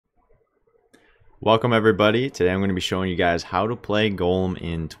Welcome everybody. Today I'm going to be showing you guys how to play Golem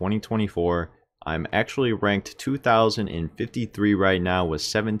in 2024. I'm actually ranked 2053 right now with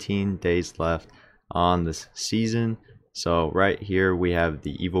 17 days left on this season. So right here we have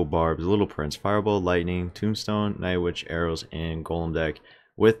the Evil Barbs, Little Prince, Fireball, Lightning, Tombstone, Night Witch, Arrows, and Golem deck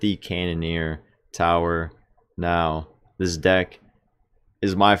with the Cannoneer Tower. Now this deck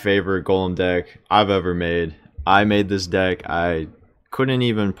is my favorite Golem deck I've ever made. I made this deck. I couldn't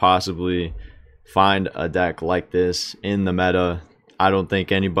even possibly find a deck like this in the meta. I don't think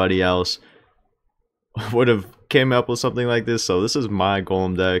anybody else would have came up with something like this. So this is my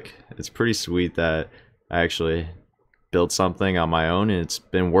Golem deck. It's pretty sweet that I actually built something on my own, and it's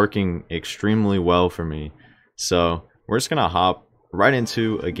been working extremely well for me. So we're just gonna hop right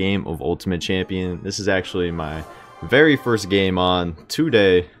into a game of Ultimate Champion. This is actually my very first game on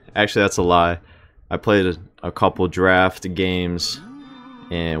today. Actually, that's a lie. I played a couple draft games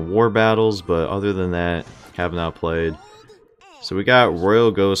and war battles, but other than that, have not played. So we got Royal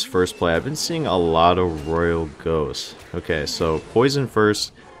Ghost first play. I've been seeing a lot of Royal Ghosts. Okay, so poison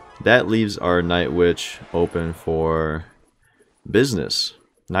first. That leaves our Night Witch open for business.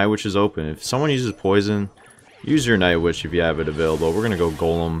 Night Witch is open. If someone uses poison, use your Night Witch if you have it available. We're gonna go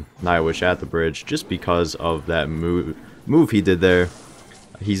Golem Night Witch at the bridge just because of that move he did there.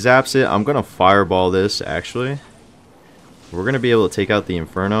 He zaps it. I'm gonna fireball this actually. We're going to be able to take out the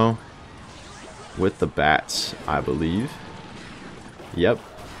Inferno with the bats, I believe. Yep.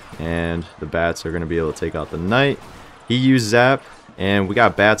 And the bats are going to be able to take out the Knight. He used Zap, and we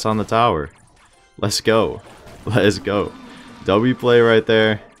got bats on the tower. Let's go. Let's go. W play right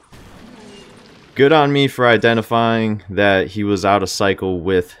there. Good on me for identifying that he was out of cycle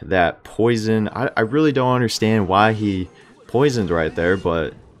with that poison. I really don't understand why he poisoned right there,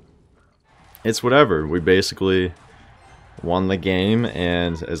 but it's whatever. We basically won the game,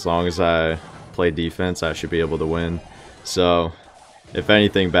 and as long as I play defense, I should be able to win. So if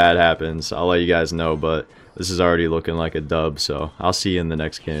anything bad happens, I'll let you guys know, but this is already looking like a dub, so I'll see you in the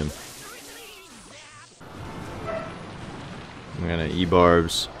next game. I'm gonna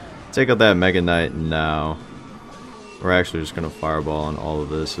E-Barbs, take out that Mega Knight now. We're actually just gonna fireball on all of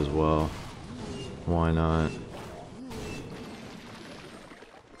this as well. Why not?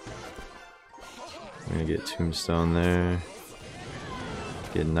 I'm gonna get Tombstone there.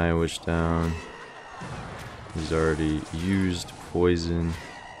 Get Night Witch down. He's already used poison.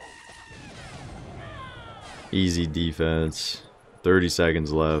 Easy defense. 30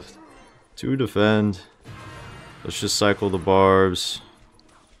 seconds left to defend. Let's just cycle the barbs.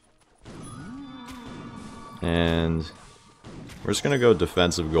 And we're just gonna go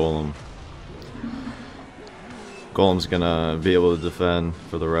defensive Golem. Golem's gonna be able to defend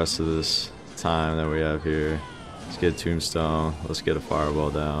for the rest of this time that we have here. Let's get Tombstone. Let's get a fireball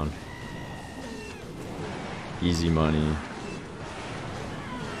down. Easy money.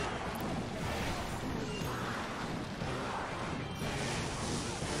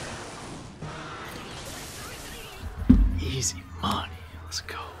 Easy money. Let's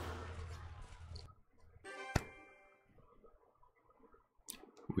go.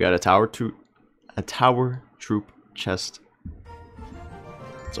 We got a tower troop chest.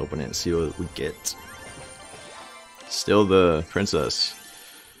 Let's open it and see what we get. Still the princess.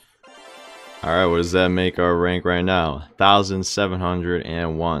 Alright, what does that make our rank right now?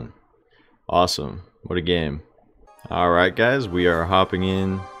 1,701. Awesome. What a game. Alright guys, we are hopping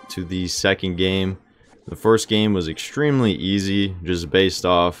in to the second game. The first game was extremely easy, just based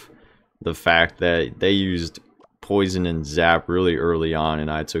off the fact that they used poison and zap really early on,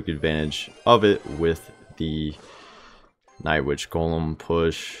 and I took advantage of it with the Night Witch Golem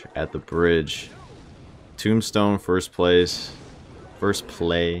push at the bridge. Tombstone first play.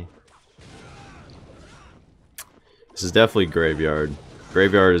 This is definitely Graveyard.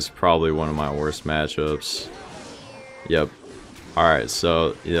 Graveyard is probably one of my worst matchups. Yep. Alright,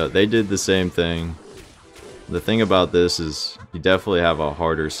 so yeah, they did the same thing. The thing about this is you definitely have a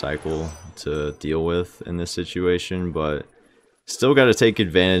harder cycle to deal with in this situation, but still got to take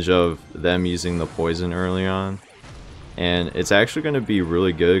advantage of them using the poison early on. And it's actually going to be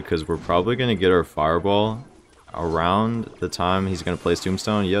really good because we're probably going to get our fireball around the time he's going to place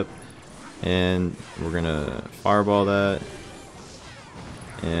Tombstone. Yep. And we're going to fireball that.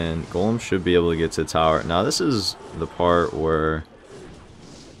 And Golem should be able to get to the tower. Now this is the part where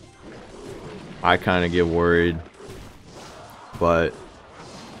I kind of get worried. But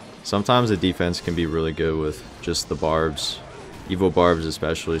sometimes the defense can be really good with just the barbs. Evil Barbs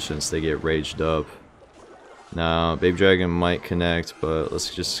especially, since they get raged up. Now, Baby Dragon might connect, but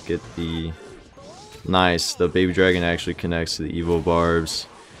let's just get the Nice. The Baby Dragon actually connects to the Evil Barbs.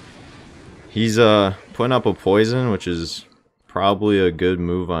 He's putting up a poison, which is probably a good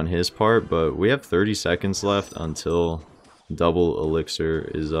move on his part, but we have 30 seconds left until double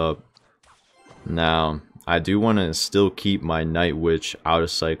elixir is up. Now, I do want to still keep my Night Witch out of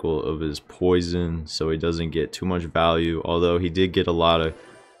cycle of his poison so he doesn't get too much value, although he did get a lot of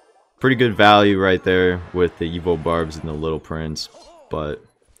pretty good value right there with the Evo Barbs and the Little Prince, but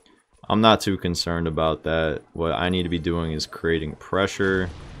I'm not too concerned about that. What I need to be doing is creating pressure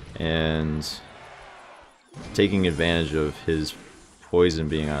and taking advantage of his poison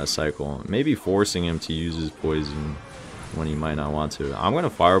being out of cycle. Maybe forcing him to use his poison when he might not want to. I'm going to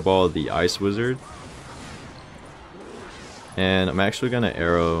fireball the Ice Wizard. And I'm actually going to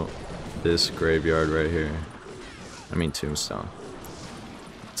arrow this graveyard right here. I mean Tombstone.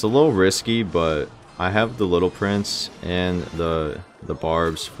 It's a little risky, but I have the Little Prince and the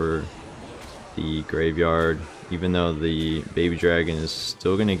barbs for the graveyard. Even though the Baby Dragon is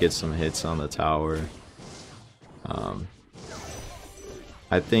still going to get some hits on the tower.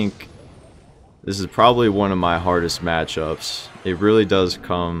 I think this is probably one of my hardest matchups. It really does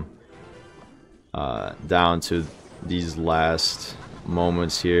come down to these last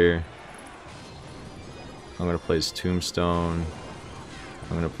moments here. I'm going to place Tombstone.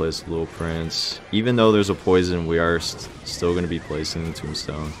 I'm going to place Little Prince. Even though there's a poison, we are still going to be placing the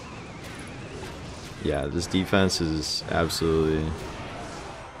Tombstone. Yeah, this defense is absolutely...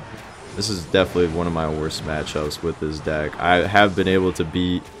 This is definitely one of my worst matchups with this deck. I have been able to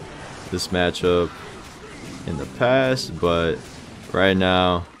beat this matchup in the past, but right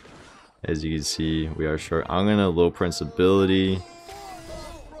now, as you can see, we are short. I'm going to Little Prince ability.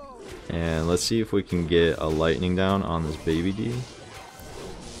 And let's see if we can get a lightning down on this Baby D.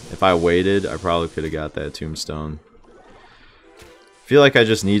 If I waited, I probably could have got that Tombstone. Feel like I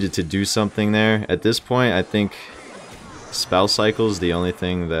just needed to do something there. At this point, I think Spell Cycle is the only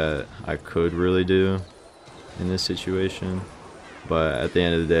thing that I could really do in this situation. But at the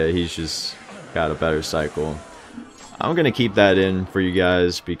end of the day, he's just got a better cycle. I'm going to keep that in for you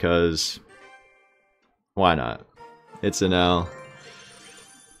guys because why not? It's an L.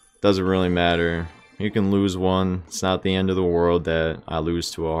 Doesn't really matter. You can lose one. It's not the end of the world that I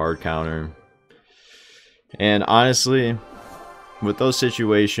lose to a hard counter. And honestly, with those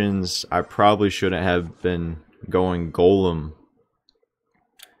situations, I probably shouldn't have been going Golem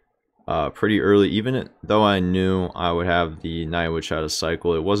pretty early, even though I knew I would have the Night Witch out of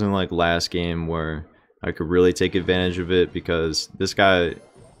cycle. It wasn't like last game where I could really take advantage of it because this guy,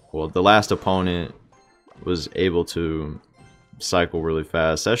 well, the last opponent was able to cycle really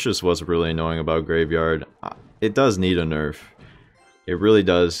fast. That's just what's really annoying about Graveyard. It does need a nerf. It really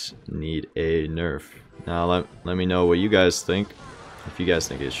does need a nerf. Now let me know what you guys think. If you guys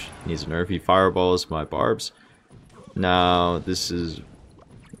think it needs a nerf. He fireballs my barbs. Now this is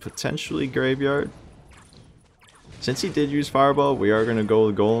potentially Graveyard. Since he did use fireball, we are going to go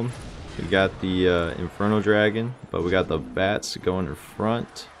with Golem. We got the Inferno Dragon, but we got the bats going in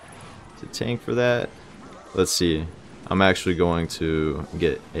front to tank for that. Let's see. I'm actually going to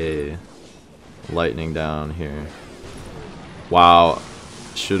get a lightning down here. Wow.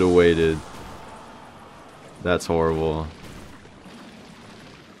 Should have waited. That's horrible.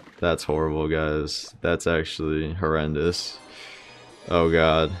 That's horrible, guys. That's actually horrendous. Oh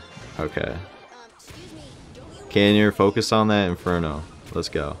god. Okay. Canyon, focus on that Inferno. Let's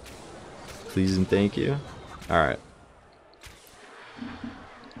go. Please and thank you. Alright.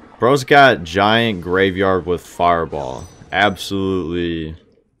 Bro's got giant Graveyard with Fireball. Absolutely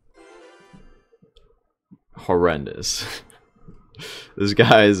horrendous. This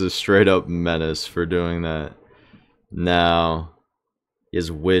guy is a straight up menace for doing that. Now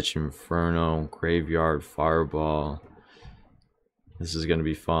is Witch, Inferno, Graveyard, Fireball. This is gonna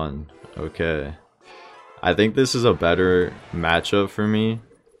be fun. Okay. I think this is a better matchup for me.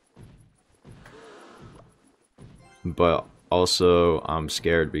 But also I'm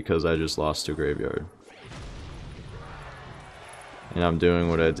scared because I just lost to Graveyard. And I'm doing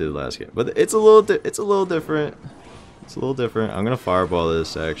what I did last game. But it's a little different. It's a little different. I'm gonna fireball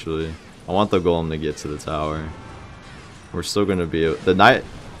this actually. I want the Golem to get to the tower. We're still gonna be able, the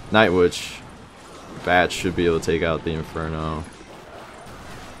Night Witch bat should be able to take out the Inferno.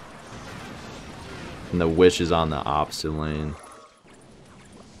 And the Witch is on the opposite lane.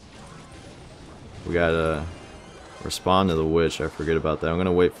 We gotta respond to the Witch. I forget about that. I'm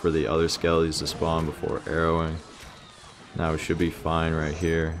gonna wait for the other skellies to spawn before arrowing. Now we should be fine right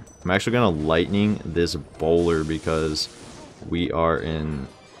here. I'm actually gonna lightning this bowler because we are in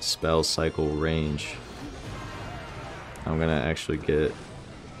spell cycle range. I'm gonna actually get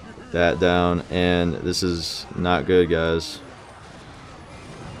that down, and this is not good, guys.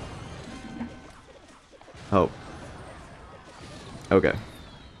 Oh. Okay.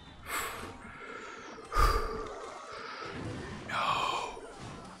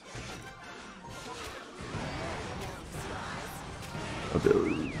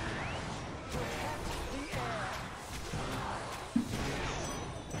 Ability.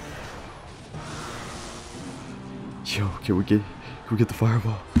 Yo, can we get the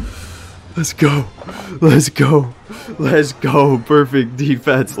fireball? Let's go. Let's go. Let's go. Perfect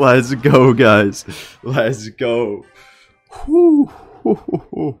defense. Let's go, guys. Let's go. Whew.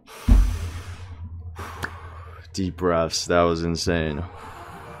 Deep breaths. That was insane.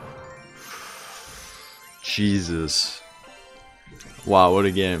 Jesus. Wow, what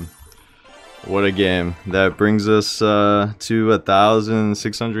a game. What a game. That brings us to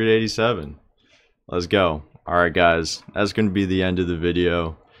 1,687. Let's go. Alright guys, that's going to be the end of the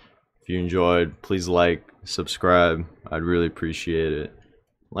video. If you enjoyed, please like, subscribe. I'd really appreciate it.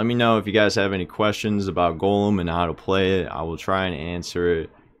 Let me know if you guys have any questions about Golem and how to play it. I will try and answer it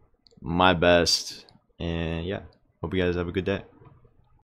my best. And yeah, hope you guys have a good day.